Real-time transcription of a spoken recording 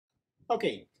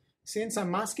Okay, since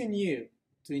I'm asking you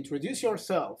to introduce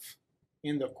yourself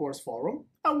in the course forum,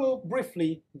 I will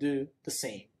briefly do the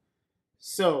same.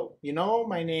 So,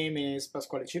 my name is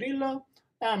Pasquale Cirillo.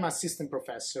 I'm assistant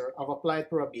professor of applied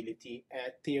probability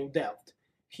at TU Delft.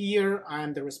 Here,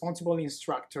 I'm the responsible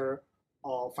instructor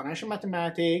of financial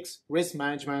mathematics, risk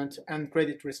management, and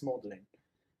credit risk modeling.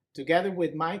 Together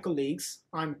with my colleagues,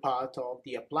 I'm part of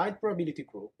the applied probability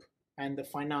group and the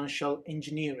financial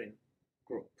engineering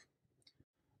group.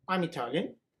 I'm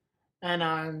Italian, and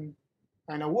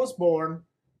I was born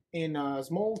in a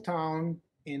small town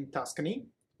in Tuscany,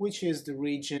 which is the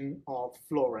region of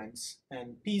Florence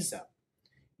and Pisa.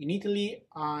 In Italy,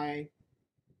 I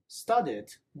studied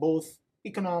both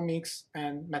economics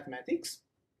and mathematics,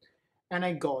 and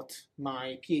I got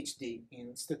my PhD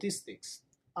in statistics.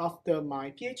 After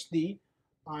my PhD,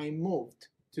 I moved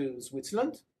to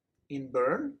Switzerland, in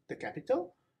Bern, the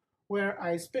capital, where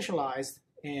I specialized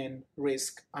in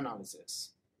risk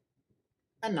analysis.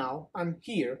 And now I'm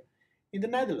here in the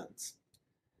Netherlands.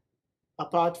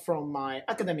 Apart from my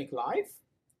academic life,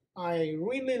 I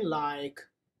really like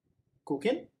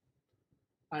cooking,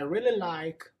 I really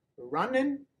like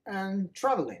running and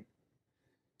traveling.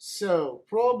 So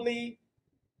probably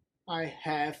I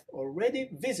have already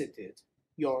visited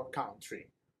your country.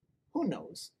 Who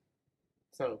knows?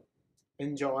 So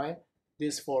enjoy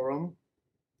this forum,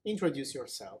 introduce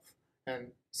yourself,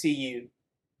 and see you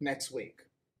next week.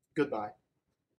 Goodbye.